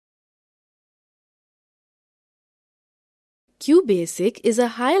Qbasic is a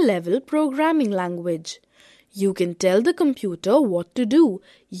high-level programming language. You can tell the computer what to do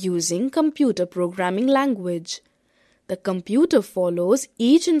using computer programming language. The computer follows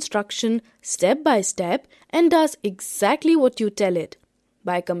each instruction step by step and does exactly what you tell it.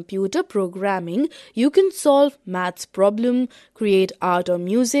 By computer programming, you can solve maths problem, create art or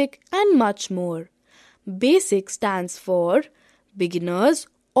music, and much more. BASIC stands for Beginner's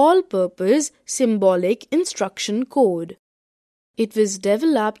All-Purpose Symbolic Instruction Code. It was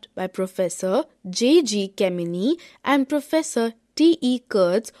developed by Professor J.G. Kemeny and Professor T.E.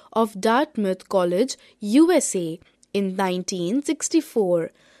 Kurtz of Dartmouth College, USA in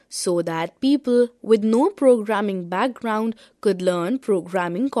 1964, so that people with no programming background could learn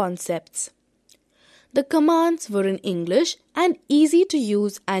programming concepts. The commands were in English and easy to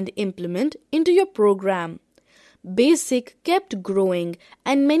use and implement into your program. BASIC kept growing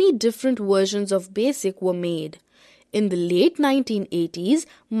and many different versions of BASIC were made. In the late 1980s,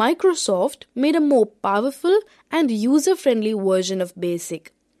 Microsoft made a more powerful and user-friendly version of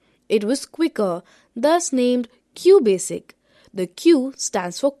BASIC. It was quicker, thus named Qbasic. The Q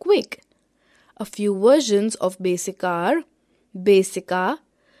stands for quick. A few versions of BASIC are Basica,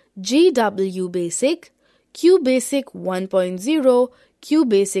 Qbasic, Qbasic 1.0,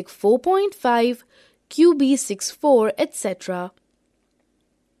 Qbasic 4.5, Qb64, etc.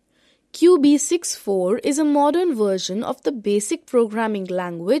 Qb64 is a modern version of the BASIC programming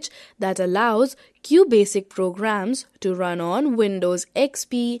language that allows Qbasic programs to run on Windows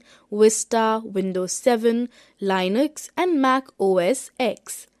XP, Vista, Windows 7, Linux, and Mac OS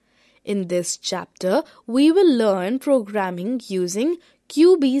X. In this chapter, we will learn programming using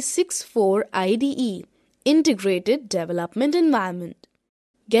Qb64 IDE, Integrated Development Environment.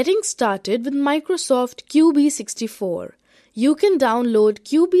 Getting started with Microsoft Qb64. You can download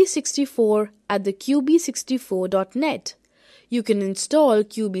Qb64 at the qb64.net. You can install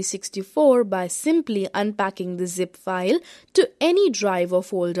Qb64 by simply unpacking the zip file to any drive or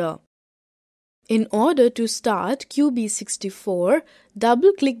folder. In order to start Qb64,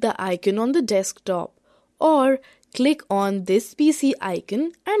 double-click the icon on the desktop or click on this PC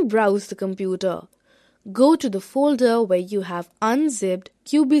icon and browse the computer. Go to the folder where you have unzipped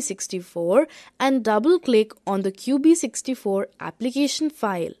Qb64 and double-click on the Qb64 application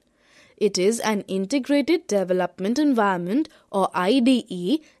file. It is an integrated development environment or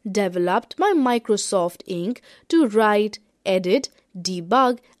IDE developed by Microsoft Inc. to write, edit,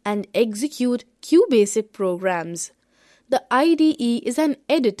 debug, and execute Qbasic programs. The IDE is an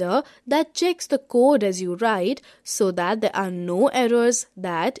editor that checks the code as you write so that there are no errors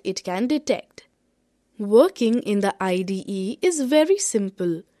that it can detect. Working in the IDE is very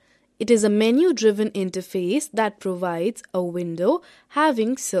simple. It is a menu-driven interface that provides a window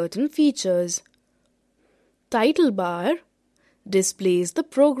having certain features. Title bar displays the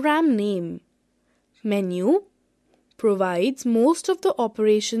program name. Menu provides most of the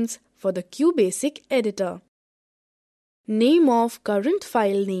operations for the Qbasic editor. Name of current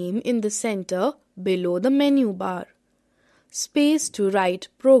file name in the center below the menu bar. Space to write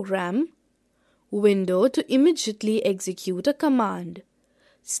program. Window to immediately execute a command.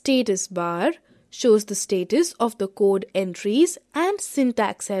 Status bar shows the status of the code entries and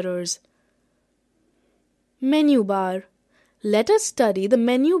syntax errors. Menu bar. Let us study the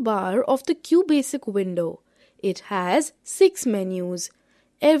menu bar of the Qbasic window. It has 6 menus.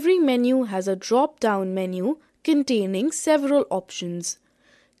 Every menu has a drop-down menu containing several options.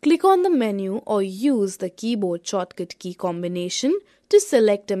 Click on the menu or use the keyboard shortcut key combination to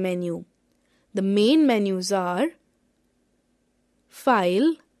select a menu. The main menus are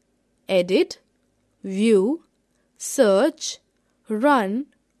File, Edit, View, Search, Run,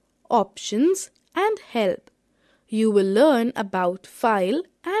 Options, and Help. You will learn about File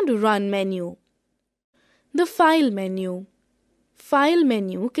and Run menu. The File menu. File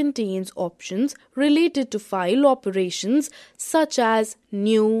menu contains options related to file operations such as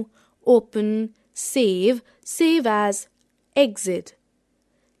New, Open, Save, Save as, Exit.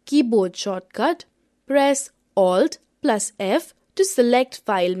 Keyboard shortcut, press Alt plus F to select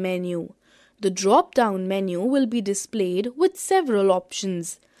File menu. The drop-down menu will be displayed with several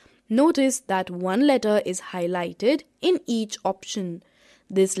options. Notice that one letter is highlighted in each option.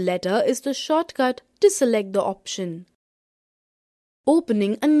 This letter is the shortcut to select the option.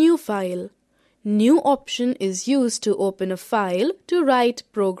 Opening a new file. New option is used to open a file to write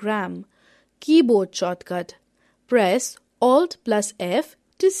program. Keyboard shortcut. Press Alt plus F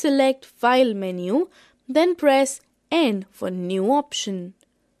to select File menu, then press N for new option.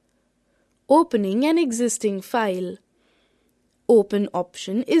 Opening an existing file. Open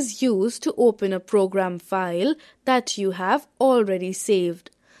option is used to open a program file that you have already saved.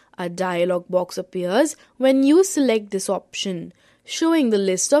 A dialog box appears when you select this option, showing the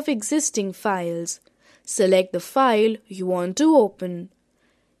list of existing files. Select the file you want to open.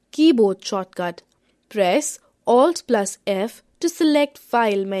 Keyboard shortcut. Press Alt plus F to select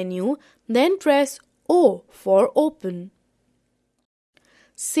File menu, then press O for Open.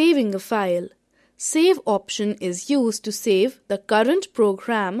 Saving a file. Save option is used to save the current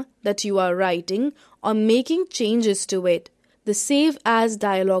program that you are writing or making changes to it. The Save As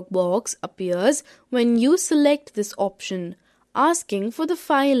dialog box appears when you select this option, asking for the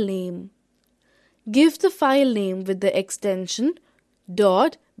file name. Give the file name with the extension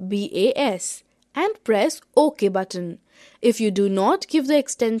 .bas and press OK button. If you do not give the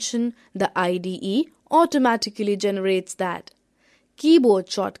extension, the IDE automatically generates that. Keyboard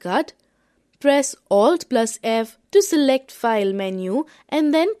shortcut. Press Alt plus F to select File menu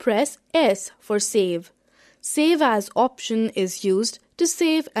and then press S for Save. Save As option is used to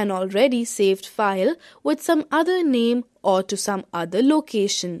save an already saved file with some other name or to some other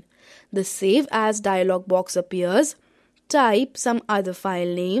location. The Save As dialog box appears. Type some other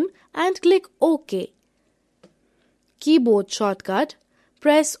file name and click OK. Keyboard shortcut.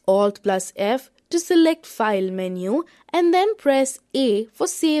 Press Alt plus F to select File menu and then press A for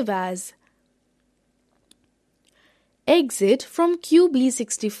Save As. Exit from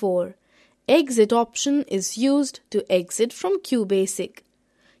Qb64. Exit option is used to exit from Qbasic.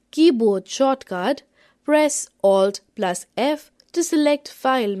 Keyboard shortcut. Press Alt plus F to select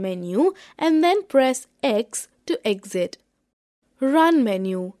File menu and then press X to exit. Run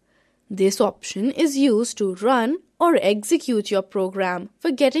menu. This option is used to run or execute your program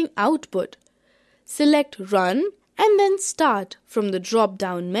for getting output. Select Run and then Start from the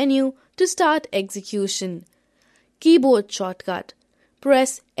drop-down menu to start execution. Keyboard shortcut.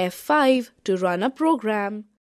 Press F5 to run a program.